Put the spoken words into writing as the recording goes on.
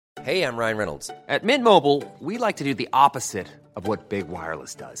Hey, I'm Ryan Reynolds. At Mint Mobile, we like to do the opposite of what Big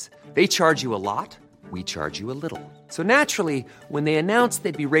Wireless does. They charge you a lot, we charge you a little. So naturally, when they announced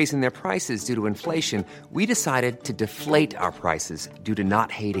they'd be raising their prices due to inflation, we decided to deflate our prices due to not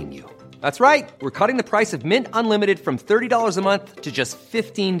hating you. That's right. We're cutting the price of Mint Unlimited from $30 a month to just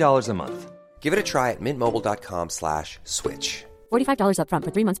 $15 a month. Give it a try at mintmobile.com/switch. $45 up front for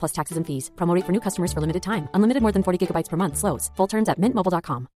 3 months plus taxes and fees. Promo rate for new customers for limited time. Unlimited more than 40 gigabytes per month. Slows full terms at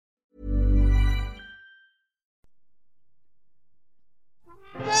mintmobile.com.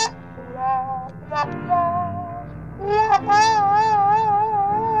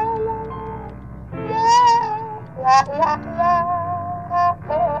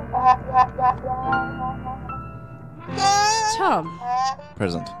 Tom,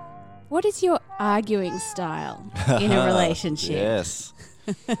 Present. what is your arguing style in a relationship? Yes.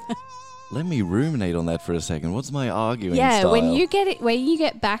 Let me ruminate on that for a second. What's my arguing Yeah, style? when you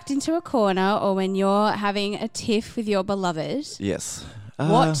get backed into a corner or when you're having a tiff with your beloved, Yes.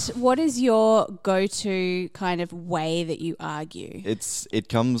 what is your go-to kind of way that you argue? It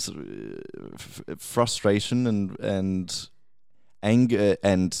comes frustration and anger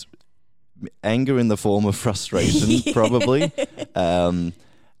in the form of frustration probably.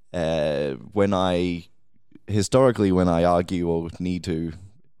 When I argue or need to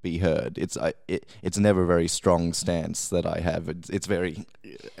be heard, it's never a very strong stance that I have. It's very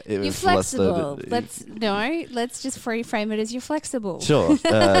You're flexible. Let's just frame it as you're flexible. Sure.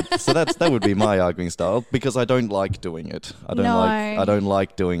 So that would be my arguing style because I don't like doing it. I don't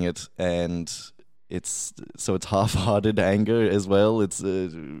like doing it, and it's half-hearted anger as well. It's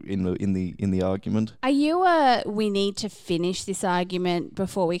in the argument. Are you we need to finish this argument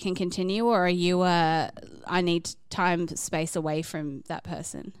before we can continue, or are you I need time, space away from that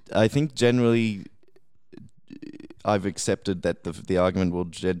person? I think generally I've accepted that the argument will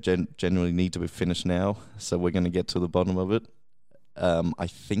generally need to be finished now, so we're going to get to the bottom of it. I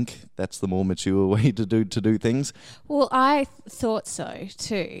think that's the more mature way to do things. Well, I thought so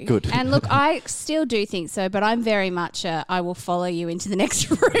too. Good. And look, I still do think so, but I'm very much I will follow you into the next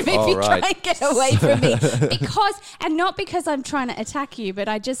room if you try and get away from me. Not because I'm trying to attack you, but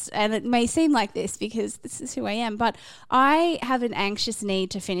and it may seem like this because this is who I am, but I have an anxious need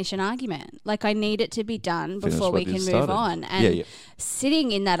to finish an argument. Like I need it to be done before we can move on. And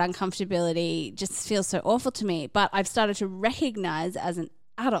sitting in that uncomfortability just feels so awful to me. But I've started to recognize as an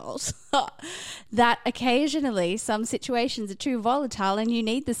adult that occasionally some situations are too volatile and you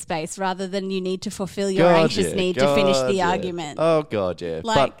need the space rather than you need to fulfill your anxious need to finish the argument. Oh God, yeah.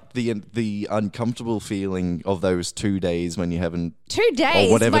 But the uncomfortable feeling of those 2 days when you haven't 2 days,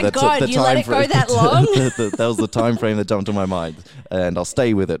 or whatever my God, you let it go that long? That was the time frame that jumped to my mind, and I'll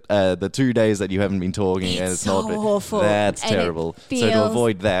stay with it. The 2 days that you haven't been talking, and it's so not awful. That's And terrible. it So to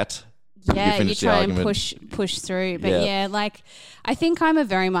avoid that. Yeah, you try and push through. But I think I'm a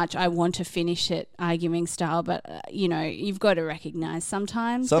very much I want to finish it arguing style. But, you've got to recognize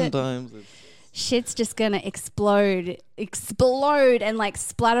sometimes shit's just going to explode and like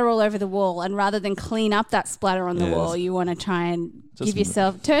splatter all over the wall. And rather than clean up that splatter on the wall, you want to try and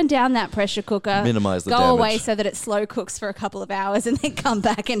turn down that pressure cooker. Minimize the damage. Go away so that it slow cooks for a couple of hours and then come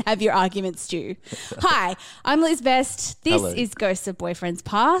back and have your argument stew. Hi, I'm Liz Best. This is Ghosts of Boyfriends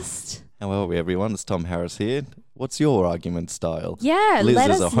Past. How are we, everyone? It's Tom Harris here. What's your argument style? Yeah, Liz let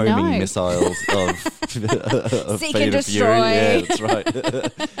is us a homing know. missile of Seek Fate and of Fury. destroy. Yeah, that's right.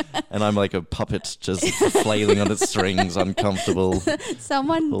 And I'm like a puppet just flailing on its strings, uncomfortable.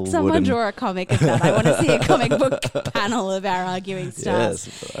 Someone wooden. draw a comic of that. I want to see a comic book panel of our arguing styles.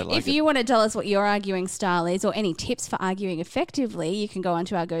 Yes, I like if you want to tell us what your arguing style is or any tips for arguing effectively, you can go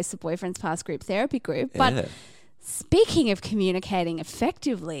onto our Ghosts of Boyfriends Past group therapy group. But speaking of communicating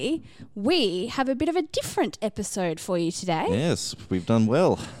effectively, we have a bit of a different episode for you today. Yes, we've done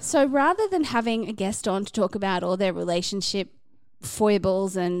well. So rather than having a guest on to talk about all their relationship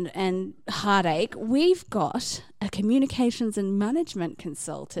foibles and heartache, we've got a communications and management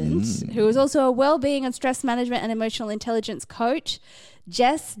consultant who is also a well-being and stress management and emotional intelligence coach,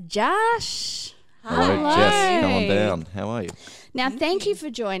 Jess Jash. Hello, Jess. Come on down. How are you? Now, thank you for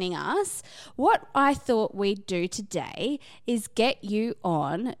joining us. What I thought we'd do today is get you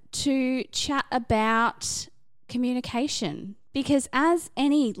on to chat about communication, because as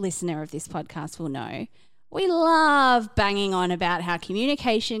any listener of this podcast will know, we love banging on about how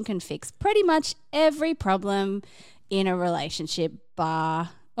communication can fix pretty much every problem in a relationship, or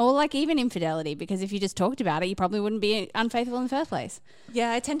like even infidelity, because if you just talked about it, you probably wouldn't be unfaithful in the first place.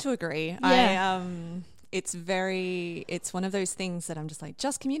 Yeah, I tend to agree. Yeah. it's one of those things that I'm just like,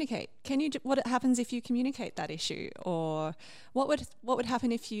 just communicate. What happens if you communicate that issue? Or what would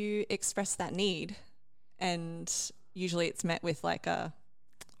happen if you express that need? And usually it's met with like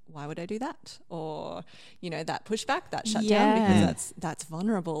why would I do that? Or, that pushback, that shutdown, because that's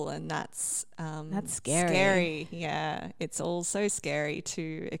vulnerable and that's scary. Yeah. It's all so scary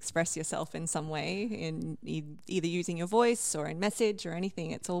to express yourself in some way, in either using your voice or in message or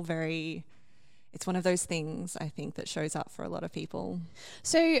anything. It's one of those things, I think, that shows up for a lot of people.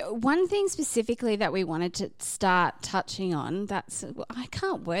 So one thing specifically that we wanted to start touching on, I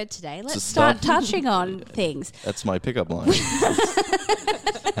can't word today. Let's start touching on things. That's my pickup line.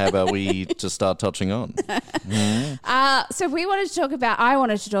 How about we just start touching on? So I wanted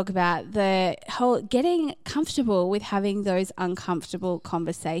to talk about the whole getting comfortable with having those uncomfortable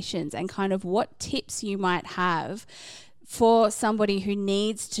conversations and kind of what tips you might have for somebody who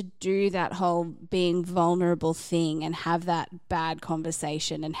needs to do that whole being vulnerable thing and have that bad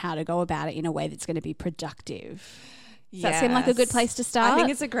conversation, and how to go about it in a way that's going to be productive. Does that seem like a good place to start? I think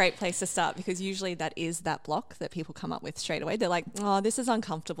it's a great place to start, because usually that is that block that people come up with straight away. They're like, oh, this is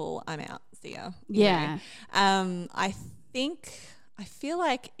uncomfortable. I'm out. See ya. Yeah. I feel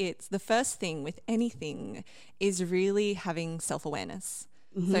like it's the first thing with anything is really having self-awareness.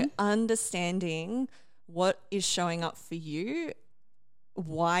 Mm-hmm. So understanding what is showing up for you,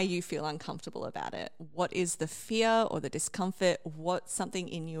 why you feel uncomfortable about it, what is the fear or the discomfort, what something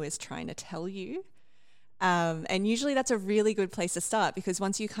in you is trying to tell you. And usually that's a really good place to start, because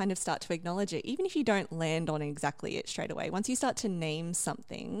once you kind of start to acknowledge it, even if you don't land on exactly it straight away, once you start to name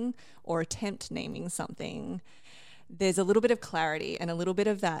something or attempt naming something, there's a little bit of clarity, and a little bit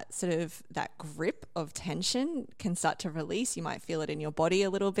of that sort of that grip of tension can start to release. You might feel it in your body a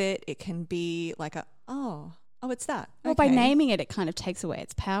little bit. It can be like oh, it's that. Well, by naming it, it kind of takes away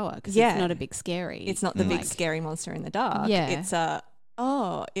its power, because it's not a big scary. It's not the big scary monster in the dark. Yeah. It's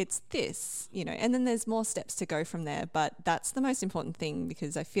it's this, and then there's more steps to go from there. But that's the most important thing,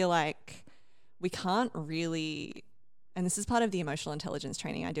 because I feel like we can't really, and this is part of the emotional intelligence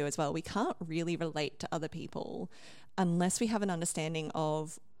training I do as well, we can't really relate to other people unless we have an understanding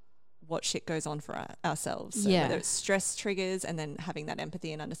of what shit goes on for ourselves. So whether it's stress triggers, and then having that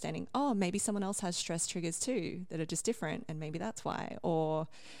empathy and understanding, maybe someone else has stress triggers too that are just different, and maybe that's why. Or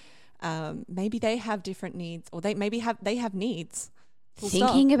maybe they have different needs, or they have needs.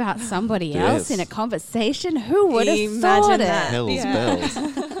 Thinking about somebody else in a conversation, who would have thought it? Hell's bells.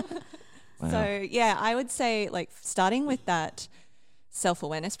 Wow. So I would say like starting with that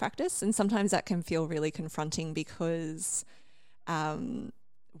self-awareness practice, and sometimes that can feel really confronting, because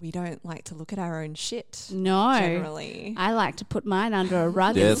we don't like to look at our own shit. No. Generally. I like to put mine under a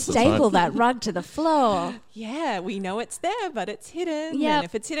rug and staple that rug to the floor. Yeah, we know it's there, but it's hidden. Yep. And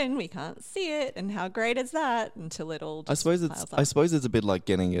if it's hidden, we can't see it. And how great is that until it all just piles up. I suppose it's a bit like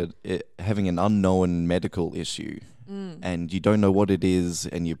having an unknown medical issue. And you don't know what it is,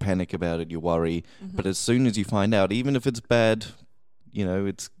 and you panic about it, you worry. Mm-hmm. But as soon as you find out, even if it's bad,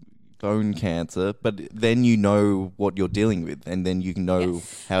 it's bone cancer, but then you know what you're dealing with, and then you know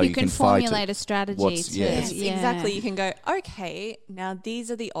how you can fight it. You can formulate a strategy. Exactly. You can go, okay, now these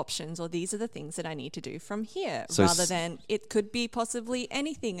are the options, or these are the things that I need to do from here, rather than it could be possibly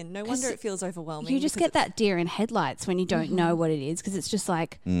anything, and no wonder it feels overwhelming. You just get that deer in headlights when you don't know what it is, because it's just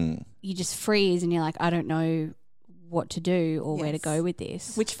like you just freeze, and you're like, I don't know what to do or where to go with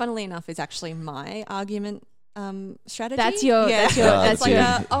this. Which, funnily enough, is actually my argument strategy. That's your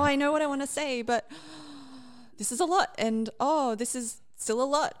I know what I want to say, but this is a lot, and this is still a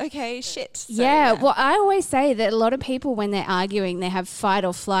lot. Okay, shit. So, well, I always say that a lot of people, when they're arguing, they have fight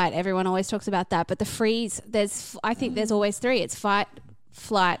or flight. Everyone always talks about that, but the freeze, I think there's always three. It's fight,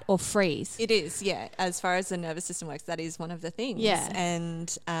 flight, or freeze. It is, as far as the nervous system works, that is one of the things.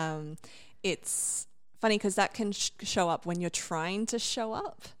 And it's funny because that can show up when you're trying to show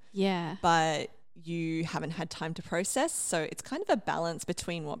up, but you haven't had time to process. So it's kind of a balance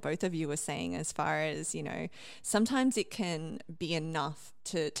between what both of you were saying, as far as, sometimes it can be enough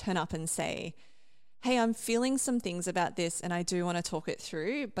to turn up and say, hey, I'm feeling some things about this and I do want to talk it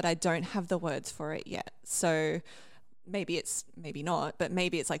through, but I don't have the words for it yet. So maybe not, but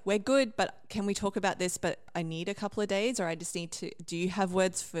maybe it's like, we're good, but can we talk about this? But I need a couple of days, or I just need to, do you have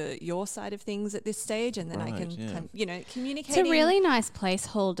words for your side of things at this stage? And then I can, communicate. It's a really nice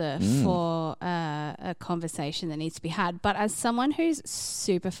placeholder for a conversation that needs to be had. But as someone who's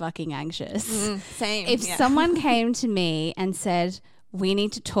super fucking anxious, same. If someone came to me and said, we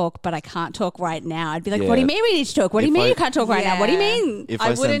need to talk, but I can't talk right now, I'd be like, what do you mean we need to talk? What do you mean you can't talk right now? What do you mean?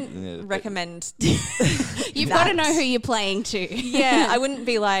 I wouldn't recommend. You've got to know who you're playing to. I wouldn't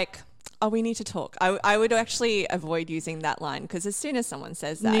be like, we need to talk. I would actually avoid using that line, because as soon as someone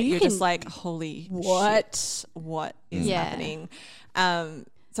says that, No, you're just like, holy shit, what is happening?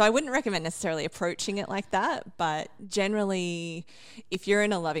 So I wouldn't recommend necessarily approaching it like that, but generally, if you're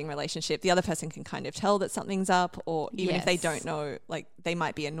in a loving relationship, the other person can kind of tell that something's up, or even if they don't know, like they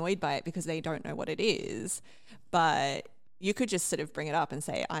might be annoyed by it because they don't know what it is, but you could just sort of bring it up and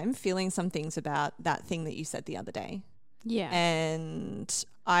say, I'm feeling some things about that thing that you said the other day. Yeah. And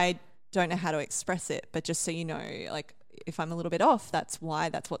I don't know how to express it, but just so you know, like, if I'm a little bit off, that's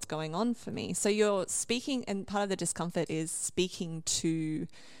what's going on for me. So you're speaking, and part of the discomfort is speaking to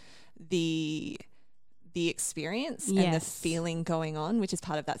the experience and the feeling going on, which is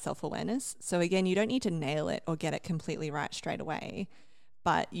part of that self-awareness. So again, you don't need to nail it or get it completely right straight away,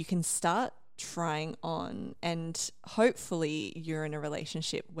 but you can start trying on, and hopefully you're in a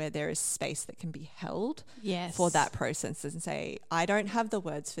relationship where there is space that can be held for that process, and say, I don't have the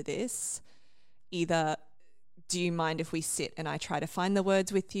words for this. Either do you mind if we sit and I try to find the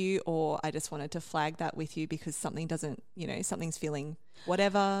words with you, or I just wanted to flag that with you because something doesn't, something's feeling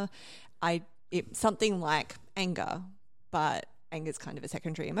whatever. Something like anger, but anger is kind of a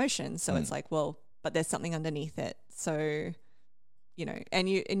secondary emotion. So it's like, well, but there's something underneath it. So, and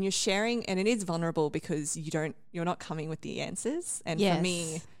you're sharing, and it is vulnerable because you're not coming with the answers. And for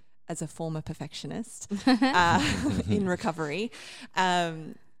me, as a former perfectionist in recovery,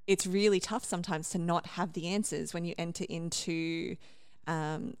 it's really tough sometimes to not have the answers when you enter into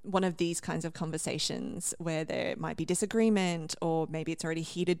one of these kinds of conversations where there might be disagreement, or maybe it's already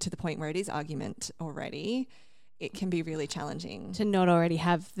heated to the point where it is argument already. It can be really challenging to not already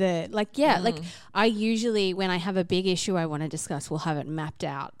have the like I usually, when I have a big issue I want to discuss, will have it mapped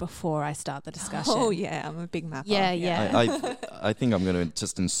out before I start the discussion. Oh yeah, I'm a big mapper. Yeah. I think I'm going to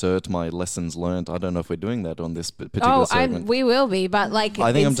just insert my lessons learned. I don't know if we're doing that on this particular segment. We will be, but like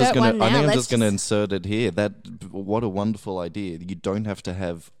I think I'm just going to insert insert it here. What a wonderful idea. You don't have to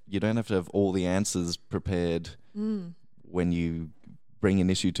have all the answers prepared when you bring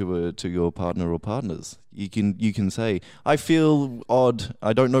an issue to your partner or partners. You can say, I feel odd.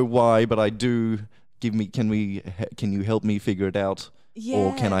 I don't know why, but I do. Can you help me figure it out? Yeah.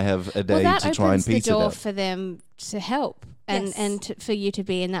 Or can I have a day to try and piece it out? That opens the door for them to help and for you to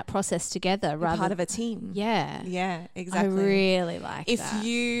be in that process together, rather part of a team. Yeah. Yeah, exactly. I really like that. If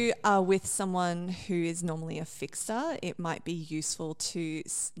you are with someone who is normally a fixer, it might be useful to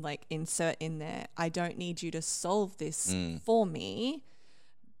like insert in there, I don't need you to solve this for me,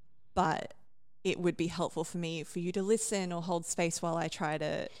 but it would be helpful for you to listen or hold space while I try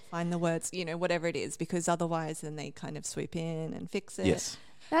to find the words, whatever it is, because otherwise then they kind of sweep in and fix it. Yes.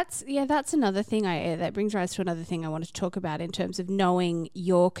 That's another thing that brings rise to another thing I wanted to talk about in terms of knowing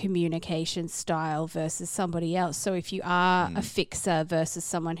your communication style versus somebody else. So if you are a fixer versus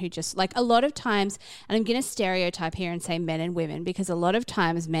someone who just, like, a lot of times, and I'm going to stereotype here and say men and women, because a lot of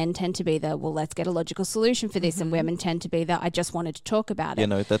times men tend to be the, well, let's get a logical solution for this, and women tend to be the, I just wanted to talk about it.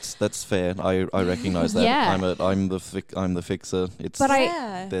 That's fair. I recognize that. Yeah. I'm the fixer.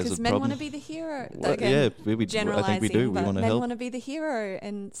 Because men want to be the hero. Well, I think we do. We want to help. Men want to be the hero,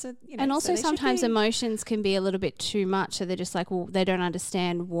 and so and also so sometimes emotions can be a little bit too much, so they're just like, well, they don't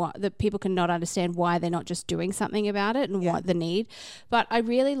understand that people cannot understand why they're not just doing something about it and what the need. But I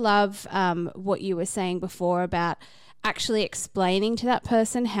really love what you were saying before about actually explaining to that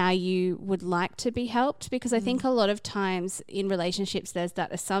person how you would like to be helped, because I think a lot of times in relationships there's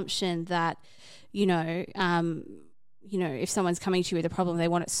that assumption that if someone's coming to you with a problem, they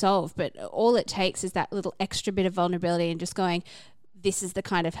want it solved, but all it takes is that little extra bit of vulnerability and just going, this is the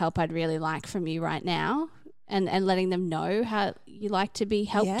kind of help I'd really like from you right now, and letting them know how you like to be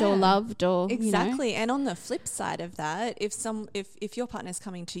helped or loved, or exactly. And on the flip side of that, if your partner's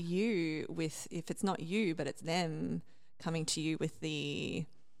coming to you with, if it's not you but it's them coming to you with the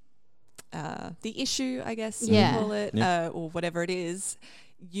issue, I guess you call it, or whatever it is,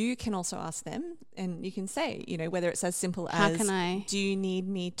 you can also ask them, and you can say, whether it's as simple as, do you need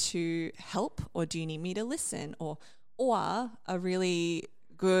me to help, or do you need me to listen, or a really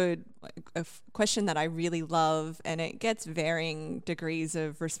good question that I really love, and it gets varying degrees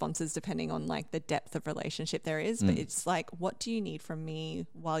of responses depending on like the depth of relationship there is, but it's like, what do you need from me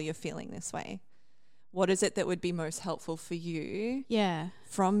while you're feeling this way? What is it that would be most helpful for you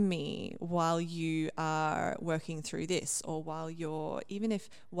from me while you are working through this, or while you're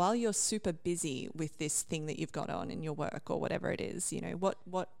super busy with this thing that you've got on in your work or whatever it is,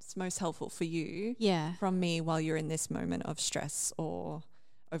 what's most helpful for you from me while you're in this moment of stress or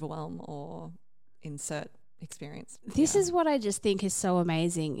overwhelm, or insert experience. This is what I just think is so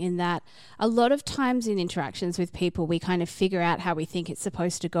amazing, in that a lot of times in interactions with people, we kind of figure out how we think it's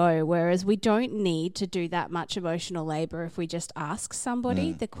supposed to go, whereas we don't need to do that much emotional labor if we just ask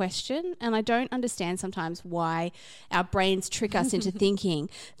somebody the question. And I don't understand sometimes why our brains trick us into thinking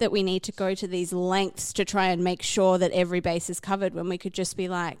that we need to go to these lengths to try and make sure that every base is covered, when we could just be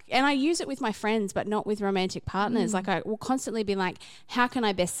like, and I use it with my friends, but not with romantic partners. Like, I will constantly be like, how can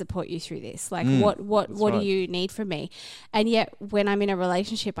I best support you through this? Like, what do you need from me? And yet when I'm in a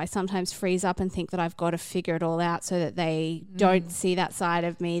relationship, I sometimes freeze up and think that I've got to figure it all out so that they don't see that side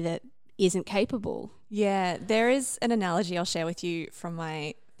of me that isn't capable. Yeah, there is an analogy I'll share with you from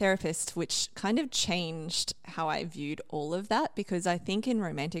my therapist, which kind of changed how I viewed all of that, because I think in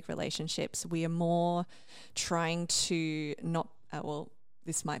romantic relationships, we are more trying to not,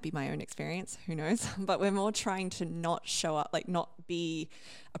 this might be my own experience, who knows, but we're more trying to not show up, like not be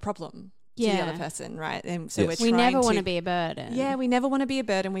a problem to the other person, right? And so we never want to be a burden. Yeah, we never want to be a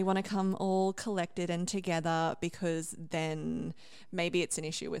burden. We want to come all collected and together, because then maybe it's an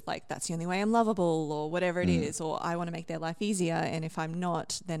issue with like, that's the only way I'm lovable, or whatever it is, or I want to make their life easier, and if I'm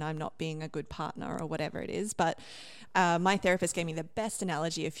not, then I'm not being a good partner, or whatever it is. But my therapist gave me the best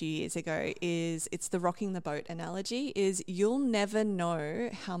analogy a few years ago. It's the rocking the boat analogy. Is you'll never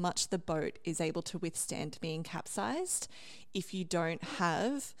know how much the boat is able to withstand being capsized if you don't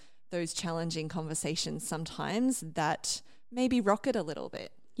have those challenging conversations sometimes that maybe rock it a little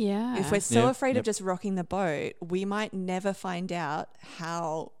bit. Yeah. If we're so afraid of just rocking the boat, we might never find out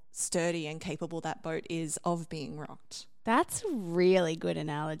how sturdy and capable that boat is of being rocked. That's a really good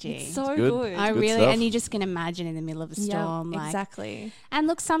analogy. It's so good. good. I good really, stuff. and you just can imagine in the middle of a storm. Like, exactly. And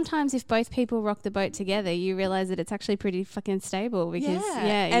look, sometimes if both people rock the boat together, you realize that it's actually pretty fucking stable, because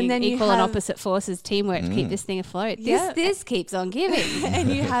and then you equal and have opposite forces, teamwork to keep this thing afloat. Yeah. This keeps on giving. And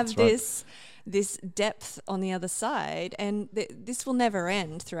you have That's this depth on the other side, and this will never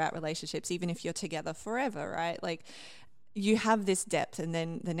end throughout relationships, even if you're together forever, right? Like, you have this depth, and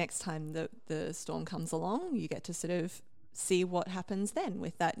then the next time the storm comes along, you get to sort of see what happens then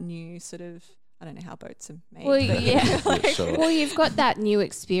with that new sort of, I don't know how boats are made. Well, but Well, you've got that new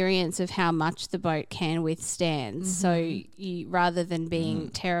experience of how much the boat can withstand. So you, rather than being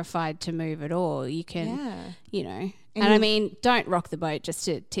terrified to move at all, you can, you know. And I mean, don't rock the boat just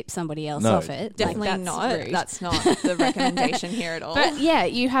to tip somebody else off it. Definitely Like, not. rude. That's not the recommendation here at all. But yeah,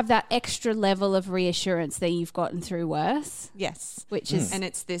 you have that extra level of reassurance that you've gotten through worse. Yes. Which is... And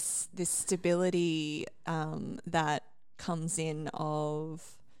it's this stability that comes in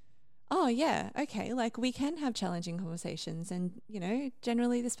of, oh yeah, okay, like we can have challenging conversations, and you know,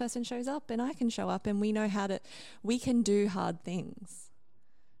 generally this person shows up and I can show up, and we know we can do hard things.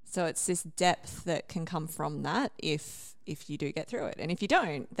 So it's this depth that can come from that if you do get through it. And if you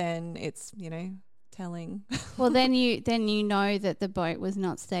don't, then it's, you know, telling. Well, then you know that the boat was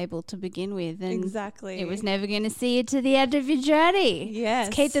not stable to begin with, and Exactly. it was never going to see you to the end of your journey. Yes.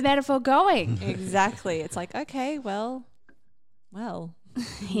 Let's keep the metaphor going. Exactly. It's like, okay, well,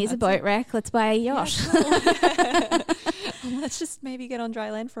 Here's a boat wreck. Let's buy a yacht. let's just maybe get on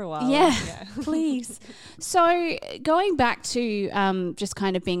dry land for a while. Yeah, please. So going back to just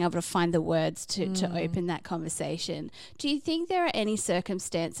kind of being able to find the words to open that conversation, do you think there are any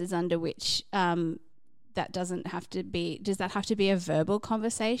circumstances under which that doesn't have to be, does that have to be a verbal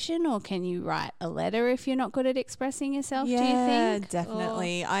conversation, or can you write a letter if you're not good at expressing yourself, do you think? Yeah,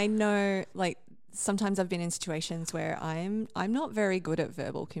 definitely. I know, like, sometimes I've been in situations where I'm not very good at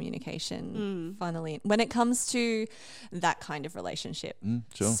verbal communication, funnily, when it comes to that kind of relationship.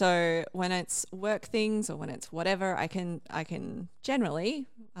 Sure. So when it's work things or when it's whatever, I can generally,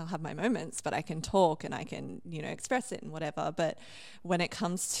 I'll have my moments, but I can talk and I can, you know, express it and whatever. But when it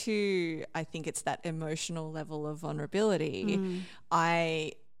comes to, I think it's that emotional level of vulnerability,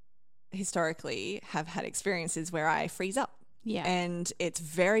 I historically have had experiences where I freeze up. Yeah. And it's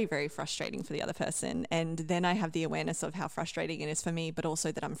very, very frustrating for the other person. And then I have the awareness of how frustrating it is for me, but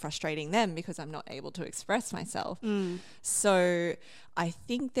also that I'm frustrating them because I'm not able to express myself. So I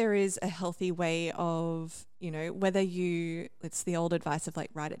think there is a healthy way of, you know, whether it's the old advice of like,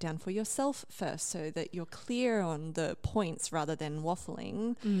 write it down for yourself first so that you're clear on the points rather than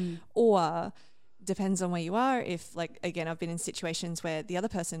waffling, or depends on where you are. If, like, again, I've been in situations where the other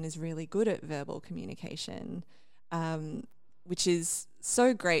person is really good at verbal communication, which is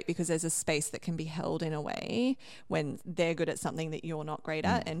so great because there's a space that can be held in a way when they're good at something that you're not great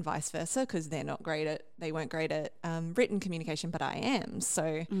at, and vice versa, because they weren't great at written communication, but I am.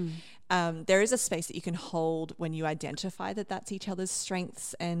 So there is a space that you can hold when you identify that that's each other's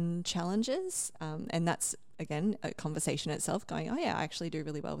strengths and challenges. And that's, again, a conversation itself going, oh yeah, I actually do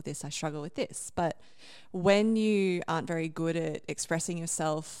really well with this. I struggle with this. But when you aren't very good at expressing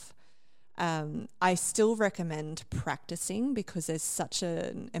yourself, I still recommend practicing, because there's such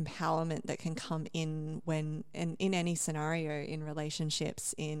an empowerment that can come in when, and in any scenario, in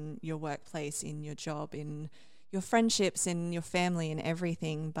relationships, in your workplace, in your job, in your friendships, in your family, and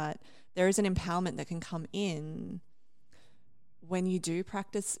everything. But there is an empowerment that can come in when you do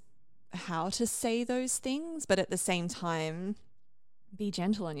practice how to say those things, but at the same time, be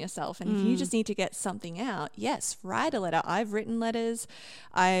gentle on yourself. And if you just need to get something out, yes, write a letter. I've written letters.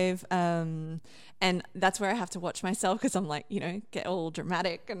 And that's where I have to watch myself, because I'm like, get all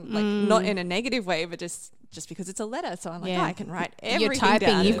dramatic and like not in a negative way, but just because it's a letter. So I'm like, I can write everything You're typing,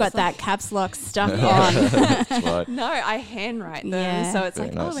 down. you've got that caps lock stuck on. That's right. No, I handwrite them. Yeah. So it's Very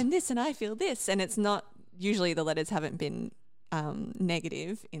like, nice. oh, and this, and I feel this. And it's not, usually the letters haven't been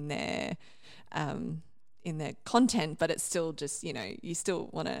negative in their content, but it's still just, you still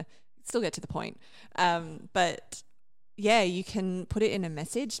want to get to the point. But yeah, you can put it in a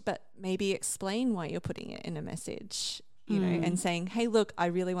message, but maybe explain why you're putting it in a message, and saying, hey, look, I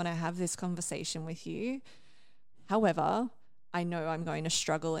really want to have this conversation with you. However, I know I'm going to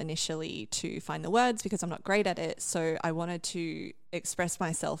struggle initially to find the words because I'm not great at it. So I wanted to express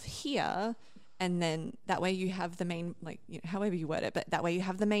myself here. And then that way you have the main, however you word it, but that way you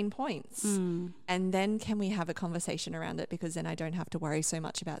have the main points. And then can we have a conversation around it? Because then I don't have to worry so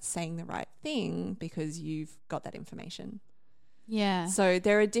much about saying the right thing, because you've got that information. Yeah. So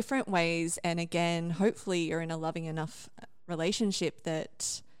there are different ways. And again, hopefully you're in a loving enough relationship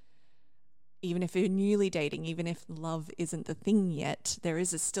that even if you're newly dating, even if love isn't the thing yet, there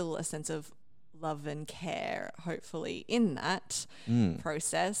is still a sense of love and care, hopefully, in that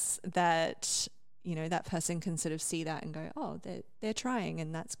process, that that person can sort of see that and go, oh, they're trying,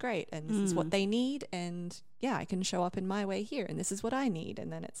 and that's great, and this is what they need, and yeah, I can show up in my way here, and this is what I need,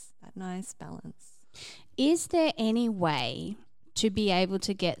 and then it's that nice balance. Is there any way to be able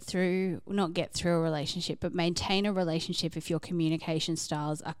to not get through a relationship, but maintain a relationship if your communication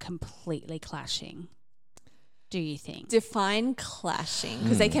styles are completely clashing? Do you think? Define clashing,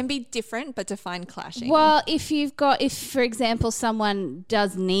 because they can be different, but define clashing. Well, if for example, someone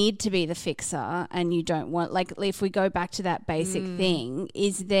does need to be the fixer and you don't want, if we go back to that basic thing,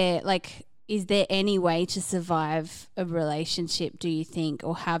 is there any way to survive a relationship, do you think,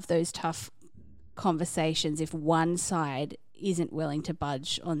 or have those tough conversations if one side isn't willing to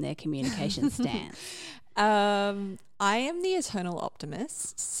budge on their communication stance? I am the eternal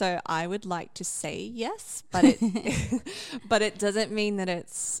optimist, so I would like to say yes, but it but it doesn't mean that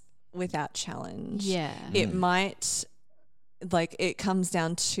it's without challenge. Yeah. It might might come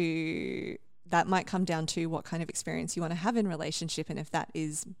down to what kind of experience you want to have in relationship, and if that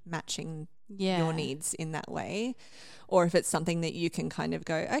is matching your needs in that way, or if it's something that you can kind of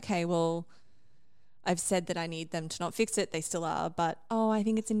go, okay, well, I've said that I need them to not fix it. They still are, but, I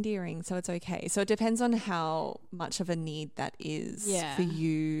think it's endearing, so it's okay. So it depends on how much of a need that is for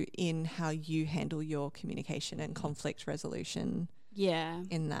you in how you handle your communication and conflict resolution. Yeah.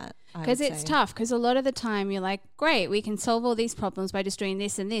 In that. Because it's tough, because a lot of the time you're like, great, we can solve all these problems by just doing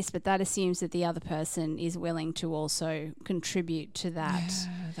this and this, but that assumes that the other person is willing to also contribute to that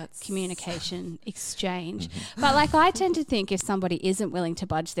communication exchange. But I tend to think if somebody isn't willing to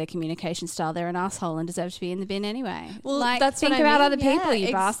budge their communication style, they're an asshole and deserve to be in the bin anyway. Well, think about other people,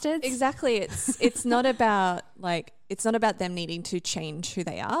 you bastards. Exactly. It's not about it's not about them needing to change who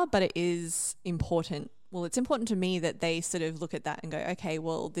they are, but it is important. Well, it's important to me that they sort of look at that and go, okay,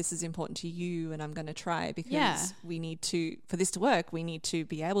 well, this is important to you and I'm going to try, because we need to, for this to work, we need to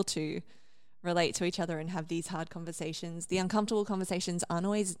be able to relate to each other and have these hard conversations. The uncomfortable conversations aren't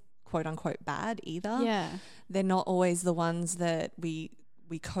always quote unquote bad either. Yeah. They're not always the ones that we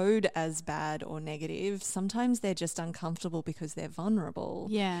code as bad or negative. Sometimes they're just uncomfortable because they're vulnerable.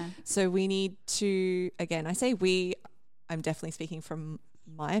 Yeah. So we need to, again, I say I'm definitely speaking from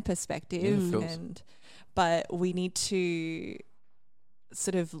my perspective, but we need to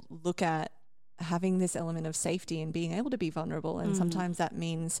sort of look at having this element of safety and being able to be vulnerable. And sometimes that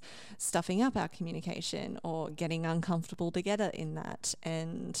means stuffing up our communication or getting uncomfortable together in that,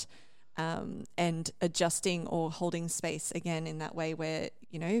 and adjusting or holding space again in that way where,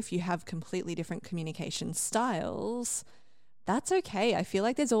 if you have completely different communication styles, that's okay. I feel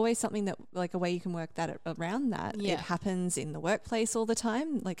like there's always something that, like, a way you can work that around that. Yeah. It happens in the workplace all the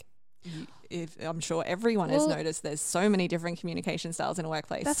time. Like, if I'm sure everyone has noticed there's so many different communication styles in a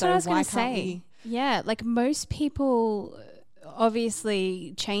workplace. That's so what I was why going to can't say. we? Yeah, like most people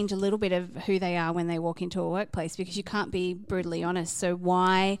obviously change a little bit of who they are when they walk into a workplace because you can't be brutally honest. So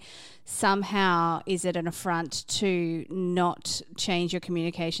why somehow is it an affront to not change your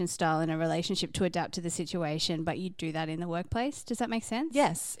communication style in a relationship to adapt to the situation, but you do that in the workplace? Does that make sense?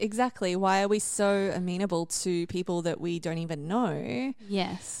 Yes, exactly. Why are we so amenable to people that we don't even know?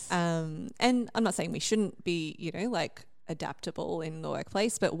 Yes. And I'm not saying we shouldn't be, you know, like, adaptable in the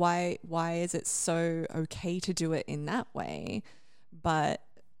workplace, but why is it so okay to do it in that way, but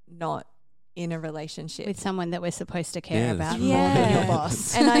not in a relationship With someone that we're supposed to care about that's more than your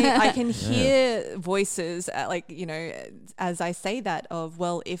boss. And I can hear voices like, you know, as I say that of,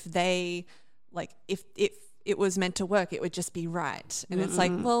 well, if they, like, if it was meant to work, it would just be right. And it's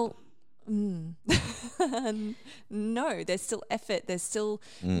like, well, no, there's still effort. There's still,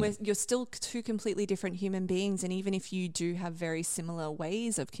 you're still two completely different human beings. And even if you do have very similar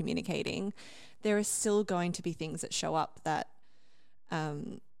ways of communicating, there are still going to be things that show up that,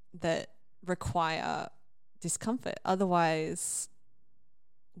 that require discomfort. Otherwise,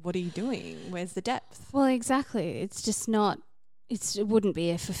 what are you doing? Where's the depth? Well, exactly. It's just not, it wouldn't be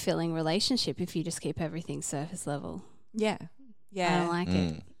a fulfilling relationship if you just keep everything surface level. Yeah. I Yeah. don't like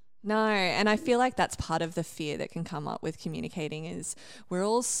it. No, and I feel like that's part of the fear that can come up with communicating is we're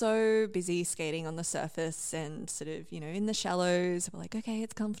all so busy skating on the surface and sort of, you know, in the shallows. We're like, okay,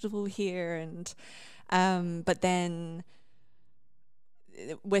 it's comfortable here. And, but then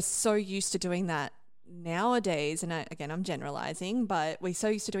we're so used to doing that nowadays. And I'm generalizing, but we're so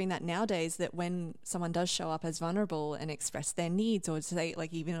used to doing that nowadays that when someone does show up as vulnerable and express their needs, or say,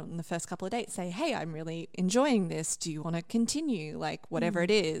 like, even on the first couple of dates, say, hey, I'm really enjoying this. Do you want to continue? Like, whatever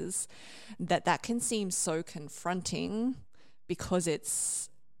it is, that can seem so confronting because it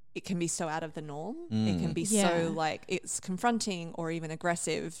can be so out of the norm. It can be so, like, it's confronting or even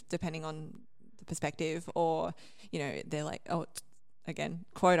aggressive depending on the perspective, or, you know, they're like, oh, again,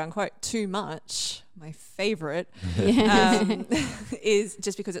 quote unquote, too much. My favorite is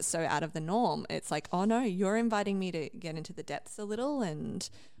just because it's so out of the norm. It's like, oh no, you're inviting me to get into the depths a little, and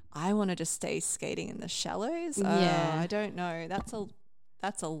I want to just stay skating in the shallows. I don't know. That's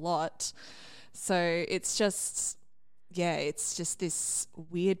a lot. So it's just, it's just this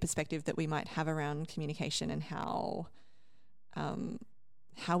weird perspective that we might have around communication and how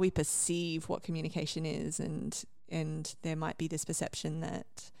we perceive what communication is, and there might be this perception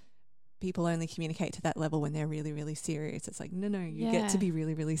that people only communicate to that level when they're really, really serious. It's like, no, you get to be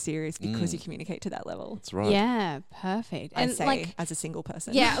really, really serious because you communicate to that level. That's right. Yeah, perfect. I And say, like, as a single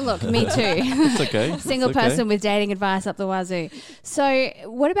person. yeah, look, me too. It's okay. Single It's okay. person with dating advice up the wazoo. So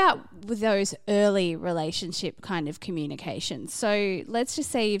what about with those early relationship kind of communication? So let's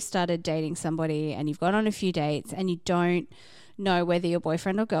just say you've started dating somebody and you've gone on a few dates and you don't know whether you're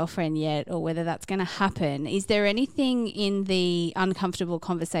boyfriend or girlfriend yet, or whether that's going to happen. Is there anything in the uncomfortable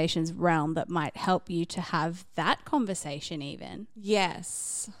conversations realm that might help you to have that conversation even?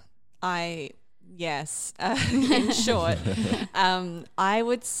 Yes. In short, I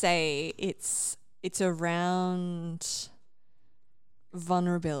would say it's around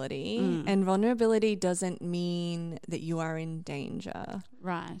vulnerability, and vulnerability doesn't mean that you are in danger.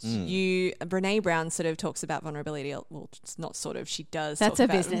 Right. Brene Brown sort of talks about vulnerability. Well, it's not sort of. She does. That's talk a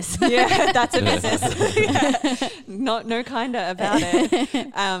about, business. Yeah, that's a business. Yeah. No kinda about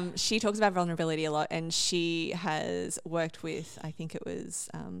it. She talks about vulnerability a lot, and she has worked with, I think it was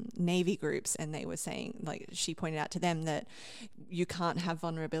Navy groups, and they were saying, like, she pointed out to them that you can't have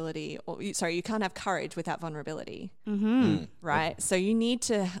vulnerability, you can't have courage without vulnerability. Right? So you need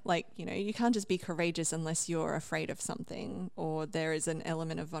to, like, you know, you can't just be courageous unless you're afraid of something or there is an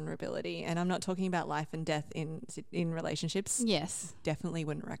element of vulnerability. And I'm not talking about life and death in relationships. Yes. Definitely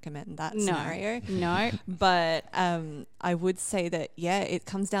wouldn't recommend that scenario. No. But I would say that, it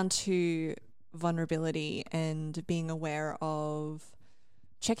comes down to vulnerability and being aware of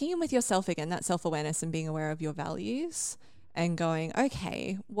checking in with yourself again, that self-awareness, and being aware of your values and going,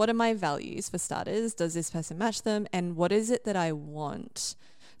 okay, what are my values for starters? Does this person match them? And what is it that I want?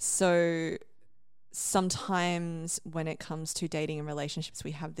 So sometimes when it comes to dating and relationships,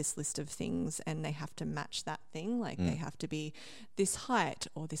 we have this list of things and they have to match that thing. Like they have to be this height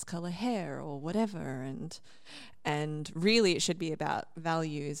or this color hair or whatever. And really it should be about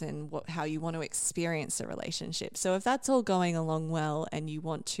values and how you want to experience a relationship. So if that's all going along well and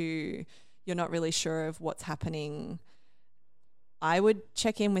you're not really sure of what's happening I would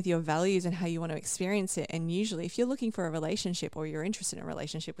check in with your values and how you want to experience it. And usually if you're looking for a relationship or you're interested in a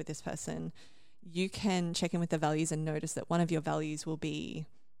relationship with this person, you can check in with the values and notice that one of your values will be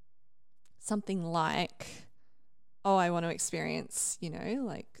something like, oh, I want to experience, you know,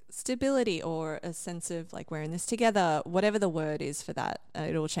 like stability or a sense of like we're in this together, whatever the word is for that.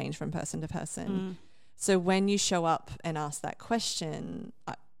 It will change from person to person. So when you show up and ask that question,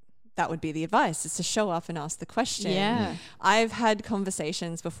 that would be the advice, is to show up and ask the question. Yeah. I've had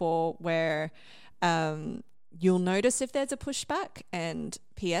conversations before where you'll notice if there's a pushback, and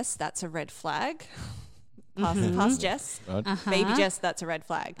P.S. that's a red flag. Past Jess, baby Jess, that's a red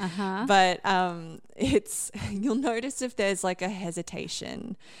flag. But you'll notice if there's like a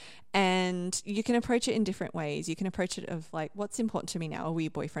hesitation, and you can approach it in different ways. You can approach it of like, what's important to me now? Are we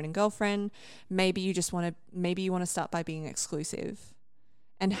boyfriend and girlfriend? Maybe you want to start by being exclusive,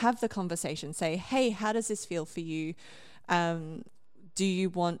 and have the conversation. Say, hey, how does this feel for you? What do you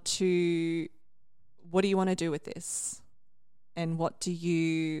want to do with this? And what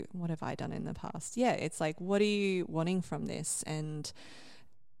have I done in the past? Yeah, it's like, what are you wanting from this? And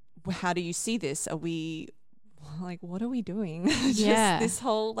how do you see this? Are we like, what are we doing? This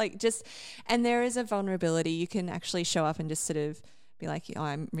whole and there is a vulnerability. You can actually show up and just sort of be like, oh,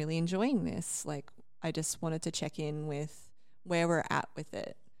 I'm really enjoying this. Like, I just wanted to check in with where we're at with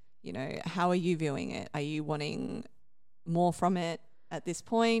it. You know, how are you viewing it? Are you wanting more from it at this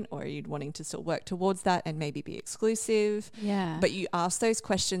point, or are you wanting to still work towards that and maybe be exclusive? Yeah. But you ask those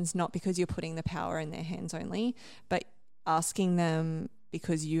questions not because you're putting the power in their hands only, but asking them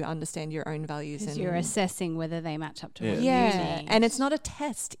because you understand your own values. And you're assessing whether they match up to what you need. And it's not a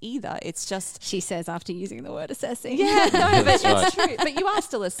test either. It's just... She says after using the word assessing. Yeah, no, but that's true. But you are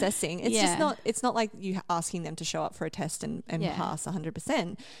still assessing. It's just not... It's not like you asking them to show up for a test and pass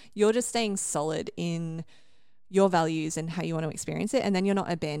 100%. You're just staying solid in your values and how you want to experience it, and then you're not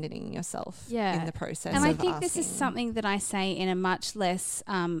abandoning yourself in the process. And I think this is something that I say in a much less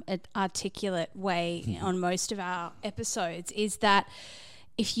articulate way on most of our episodes, is that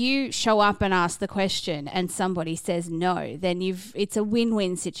if you show up and ask the question and somebody says no, then it's a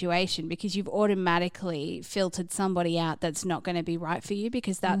win-win situation, because you've automatically filtered somebody out that's not going to be right for you,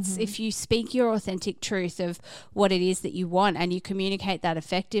 because that's if you speak your authentic truth of what it is that you want and you communicate that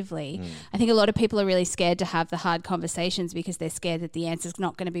effectively. I think a lot of people are really scared to have the hard conversations because they're scared that the answer's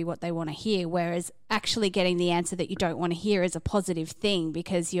not going to be what they want to hear, whereas actually getting the answer that you don't want to hear is a positive thing,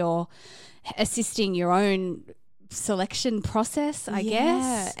 because you're assisting your own selection process, I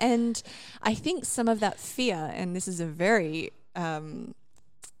guess. And I think some of that fear, and this is a very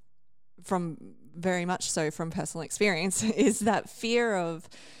very much so from personal experience, is that fear of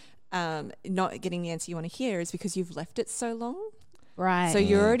not getting the answer you want to hear is because you've left it so long. Right. So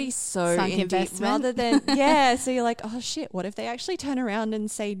you're already so Sunk in deep, investment. rather than so you're like, oh shit, what if they actually turn around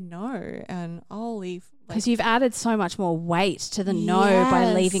and say no, and I'll leave. Because you've added so much more weight to the no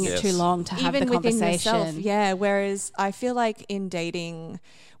by leaving it too long to have the conversation. Within yourself, whereas I feel like in dating,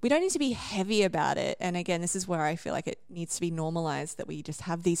 we don't need to be heavy about it. And again, this is where I feel like it needs to be normalized that we just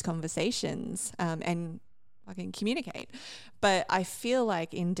have these conversations and fucking communicate. But I feel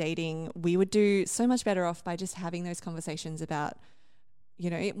like in dating, we would do so much better off by just having those conversations about, you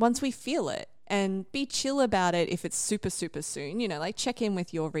know, once we feel it, and be chill about it if it's super, super soon. You know, like check in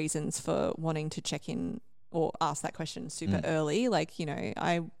with your reasons for wanting to check in or ask that question super early. Like, you know,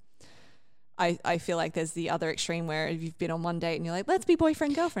 I feel like there's the other extreme where you've been on one date and you're like, let's be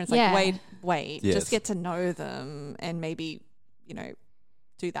boyfriend, girlfriend. It's like, wait, just get to know them and maybe, you know,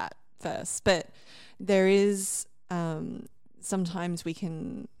 do that first. But there is sometimes we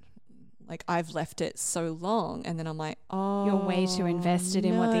can... Like, I've left it so long, and then I'm like, oh, you're way too invested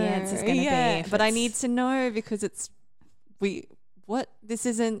in what the answer's going to be. But I need to know because this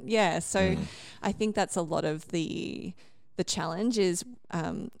isn't. So I think that's a lot of the challenge is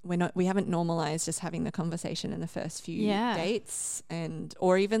we haven't normalized just having the conversation in the first few dates,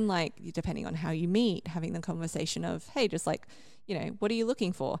 or even like depending on how you meet, having the conversation of, hey, just like, you know, what are you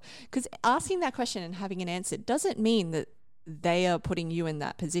looking for? Because asking that question and having an answer doesn't mean that they are putting you in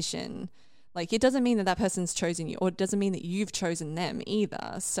that position. Like, it doesn't mean that person's chosen you, or it doesn't mean that you've chosen them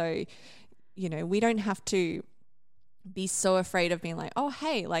either. So, you know, we don't have to be so afraid of being like, oh,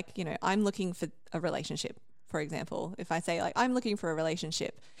 hey, like, you know, I'm looking for a relationship, for example. If I say like, I'm looking for a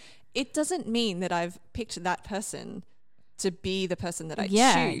relationship, it doesn't mean that I've picked that person to be the person that I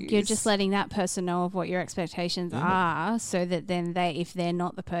choose. You're just letting that person know of what your expectations are, so that then if they're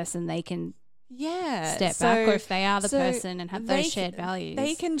not the person, they can step back, or if they are the person and have those shared values,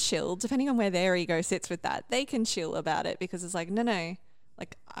 they can chill, depending on where their ego sits with that. They can chill about it because it's like, no,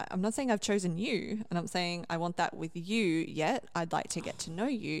 like, I'm not saying I've chosen you, and I'm saying I want that with you yet. I'd like to get to know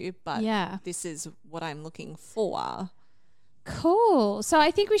you, but this is what I'm looking for. Cool. So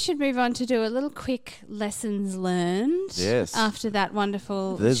I think we should move on to do a little quick lessons learned. Yes. After that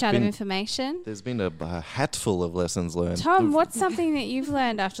wonderful shot of information. There's been a hatful of lessons learned. Tom, what's something that you've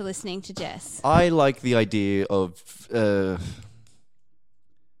learned after listening to Jess? I like the idea of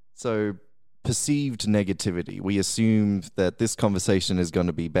perceived negativity. We assume that this conversation is going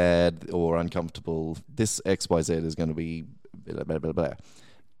to be bad or uncomfortable. This XYZ is going to be blah, blah, blah, blah.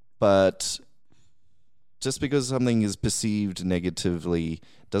 But just because something is perceived negatively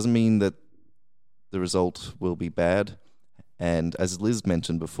doesn't mean that the result will be bad. And as Liz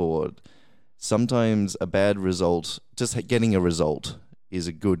mentioned before, sometimes a bad result, just getting a result, is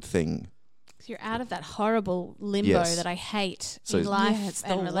a good thing. You're out of that horrible limbo that I hate in life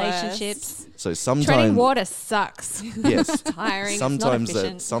and relationships. So sometimes treading water sucks. Yes, tiring.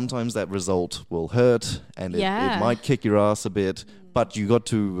 Sometimes that result will hurt, and it might kick your ass a bit. But you got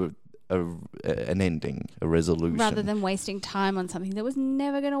to an ending, a resolution, rather than wasting time on something that was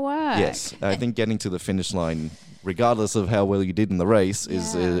never going to work. Yes, I think getting to the finish line, regardless of how well you did in the race,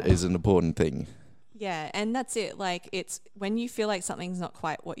 is an important thing. Yeah, and that's it. Like, it's when you feel like something's not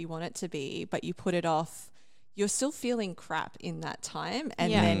quite what you want it to be, but you put it off, you're still feeling crap in that time.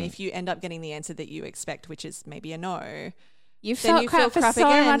 And then if you end up getting the answer that you expect, which is maybe a no, you felt crap for so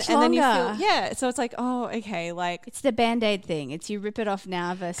much longer. And then you feel, so it's like, oh, okay, like it's the Band-Aid thing. It's you rip it off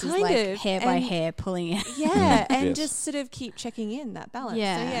now versus hair by hair pulling it. Yeah, and just sort of keep checking in that balance.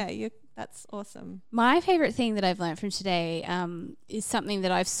 Yeah. So that's awesome. My favorite thing that I've learned from today is something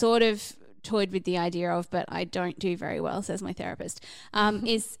that I've sort of toyed with the idea of, but I don't do very well, says my therapist,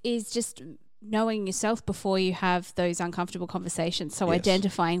 is just knowing yourself before you have those uncomfortable conversations. So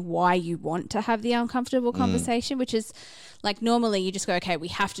identifying why you want to have the uncomfortable conversation, which is like normally you just go, okay, we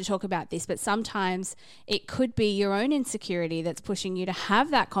have to talk about this. But sometimes it could be your own insecurity that's pushing you to have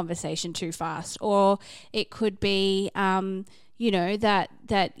that conversation too fast. Or it could be,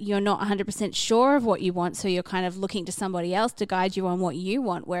 that you're not 100% sure of what you want. So you're kind of looking to somebody else to guide you on what you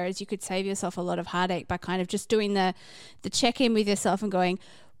want. Whereas you could save yourself a lot of heartache by kind of just doing the check-in with yourself and going,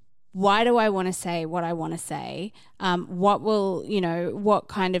 why do I want to say what I want to say? What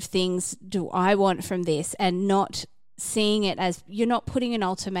kind of things do I want from this? And not seeing it as you're not putting an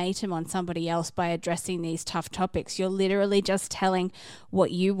ultimatum on somebody else by addressing these tough topics. You're literally just telling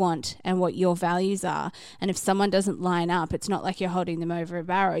what you want and what your values are. And if someone doesn't line up, it's not like you're holding them over a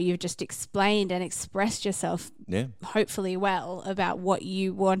barrel. You've just explained and expressed yourself hopefully well about what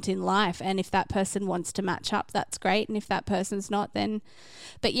you want in life. And if that person wants to match up, that's great. And if that person's not, then...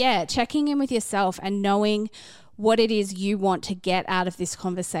 But checking in with yourself and knowing what it is you want to get out of this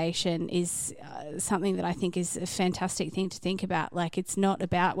conversation is something that I think is a fantastic thing to think about. Like, it's not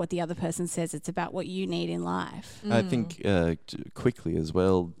about what the other person says, it's about what you need in life. I think quickly as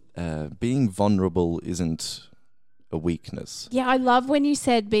well, being vulnerable isn't a weakness. Yeah, I love when you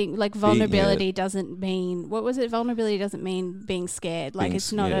said vulnerability doesn't mean, what was it? Vulnerability doesn't mean being scared. Like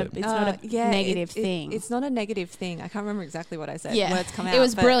it's not a negative thing. It's not a negative thing. I can't remember exactly what I said. Yeah. Words come out. It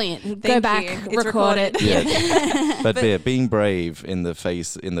was brilliant. Go back, record it. Yeah. but being brave in the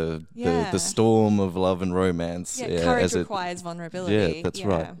face, in the storm of love and romance. Yeah, courage requires vulnerability. Yeah, that's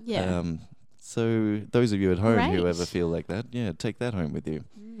right. Yeah. So those of you at home who ever feel like that, take that home with you.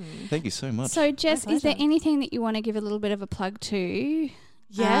 Thank you so much. So, Jess, is there anything that you want to give a little bit of a plug to?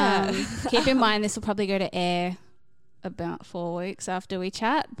 Yeah. Keep in mind this will probably go to air about 4 weeks after we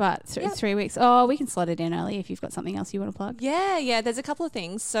chat, but 3 weeks. Oh, we can slot it in early if you've got something else you want to plug. Yeah. There's a couple of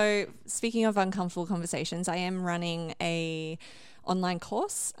things. So, speaking of uncomfortable conversations, I am running a online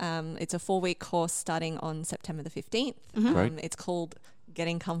course. It's a 4-week course starting on September the 15th. It's called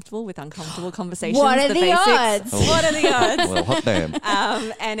Getting Comfortable with Uncomfortable Conversations. What are the odds? What are the odds? Well, hot damn.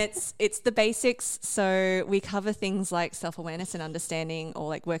 And it's the basics. So we cover things like self-awareness and understanding, or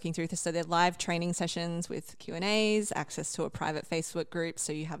like working through this. So they're live training sessions with Q&As, access to a private Facebook group,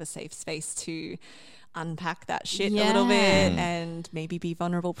 so you have a safe space to unpack that shit a little bit and maybe be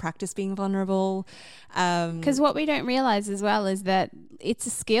vulnerable, practice being vulnerable. Because what we don't realize as well is that it's a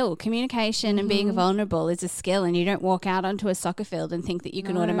skill. Communication and being vulnerable is a skill, and you don't walk out onto a soccer field and think that you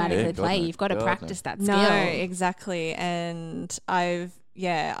can automatically play. You've got to practice that skill. No, exactly. And I've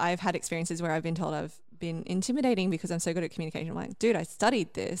had experiences where I've been told I've been intimidating because I'm so good at communication. I'm like, dude, I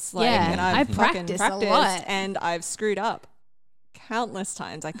studied this. And I practiced a lot. And I've screwed up countless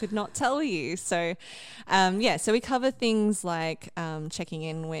times. I could not tell you. So, so we cover things like checking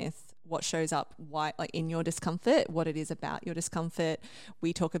in with what shows up, why, like in your discomfort, what it is about your discomfort.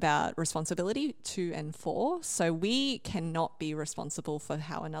 We talk about responsibility 2 and 4. So we cannot be responsible for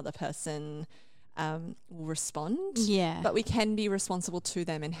how another person will respond. Yeah. But we can be responsible to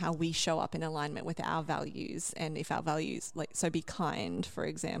them and how we show up in alignment with our values. And if our values, like, so be kind, for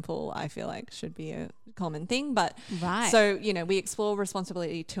example, I feel like should be a common thing. But Right. so, you know, we explore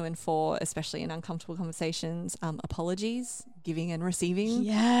responsibility 2 and 4, especially in uncomfortable conversations, apologies, giving and receiving.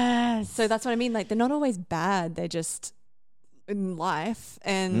 Yes. So that's what I mean. Like, they're not always bad. They're just in life.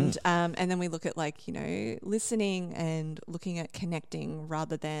 And then we look at, like, you know, listening and looking at connecting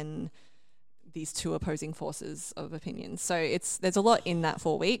rather than these two opposing forces of opinions. So there's a lot in that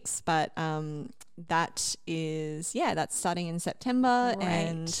 4 weeks, but that's starting in September. Right.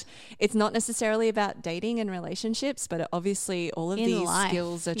 And it's not necessarily about dating and relationships, but obviously all of In these life.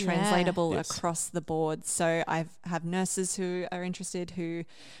 skills are Yeah. translatable Yes. across the board. So I have nurses who are interested, who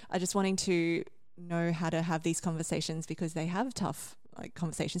are just wanting to know how to have these conversations because they have tough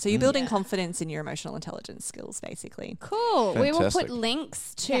conversations. So you're building confidence in your emotional intelligence skills, basically. Cool. We will Fantastic. put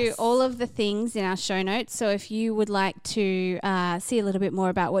links to Yes. all of the things in our show notes. So if you would like to see a little bit more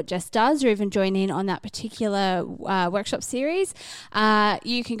about what Jess does or even join in on that particular workshop series,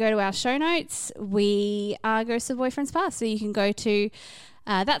 you can go to our show notes. We are Ghosts of Boyfriends Past. So you can go to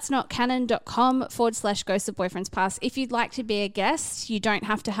that'snotcanon.com/Ghosts of Boyfriends Past. If you'd like to be a guest, you don't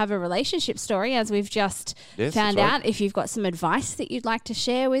have to have a relationship story, as we've just Yes, found that's right. out. If you've got some advice that you'd like to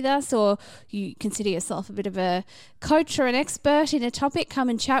share with us, or you consider yourself a bit of a coach or an expert in a topic, come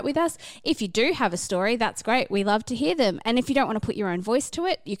and chat with us. If you do have a story, that's great. We love to hear them. And if you don't want to put your own voice to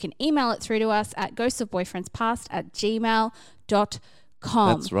it, you can email it through to us at ghostsofboyfriendspast@gmail.com.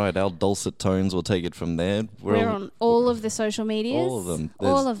 That's right. Our dulcet tones will take it from there. We're on all of the social medias. All of them.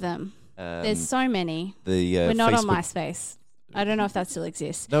 All of them. There's so many. We're not on MySpace. I don't know if that still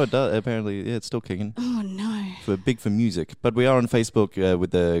exists. No, it does. Apparently, it's still kicking. Oh, no. Big for music. But we are on Facebook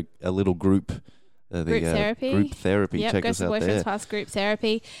with a little group. Group therapy. Group therapy. Yep, Check Ghosts us of out Boyfriends there. Past group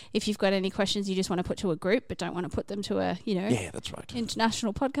therapy. If you've got any questions you just want to put to a group but don't want to put them to a, Yeah, that's right.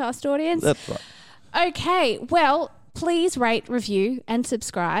 international podcast audience. That's right. Okay, well, please rate, review, and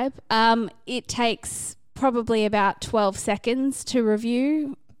subscribe. It takes probably about 12 seconds to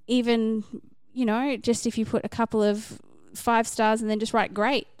review, even, just if you put a couple of 5 stars and then just write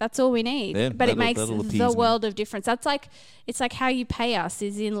great. That's all we need. Yeah, but it makes that'll appease the me. world of difference. It's like how you pay us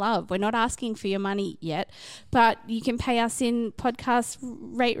is in love. We're not asking for your money yet, but you can pay us in podcast,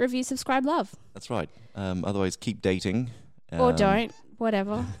 rate, review, subscribe, love. That's right. Otherwise, keep dating. Or don't,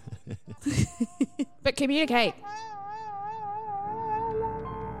 whatever. But communicate.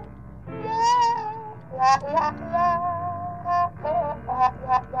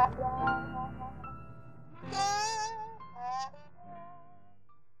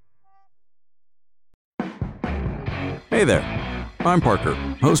 Hey there, I'm Parker,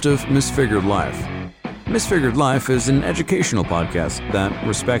 host of Misfigured Life. Misfigured Life is an educational podcast that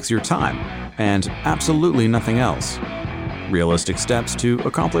respects your time and absolutely nothing else. Realistic steps to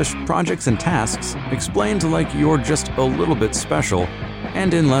accomplish projects and tasks explained like you're just a little bit special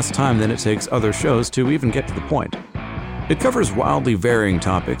and in less time than it takes other shows to even get to the point. It covers wildly varying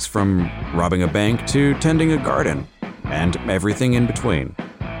topics from robbing a bank to tending a garden and everything in between.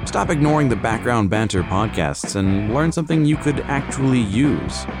 Stop ignoring the background banter podcasts and learn something you could actually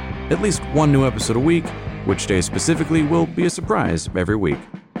use. At least one new episode a week, which day specifically will be a surprise every week.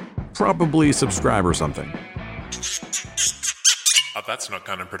 Probably subscribe or something. That's Not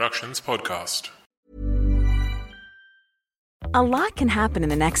Canon Productions podcast. A lot can happen in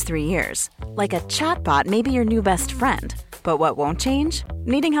the next 3 years. Like a chatbot may be your new best friend. But what won't change?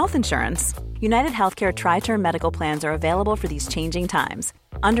 Needing health insurance. United Healthcare Tri-Term Medical Plans are available for these changing times.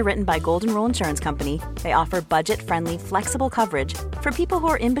 Underwritten by Golden Rule Insurance Company, they offer budget-friendly, flexible coverage for people who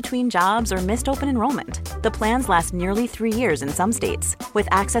are in between jobs or missed open enrollment. The plans last nearly 3 years in some states, with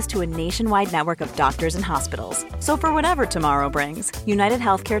access to a nationwide network of doctors and hospitals. So for whatever tomorrow brings, United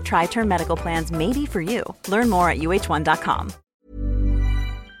Healthcare Tri-Term Medical Plans may be for you. Learn more at uh1.com.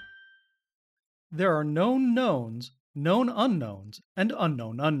 There are known knowns, known unknowns, and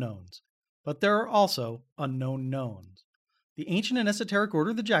unknown unknowns. But there are also unknown knowns. The ancient and esoteric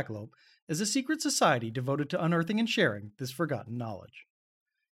Order of the Jackalope is a secret society devoted to unearthing and sharing this forgotten knowledge.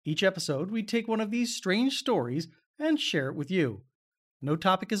 Each episode, we take one of these strange stories and share it with you. No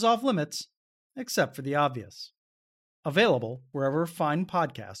topic is off limits, except for the obvious. Available wherever fine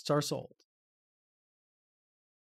podcasts are sold.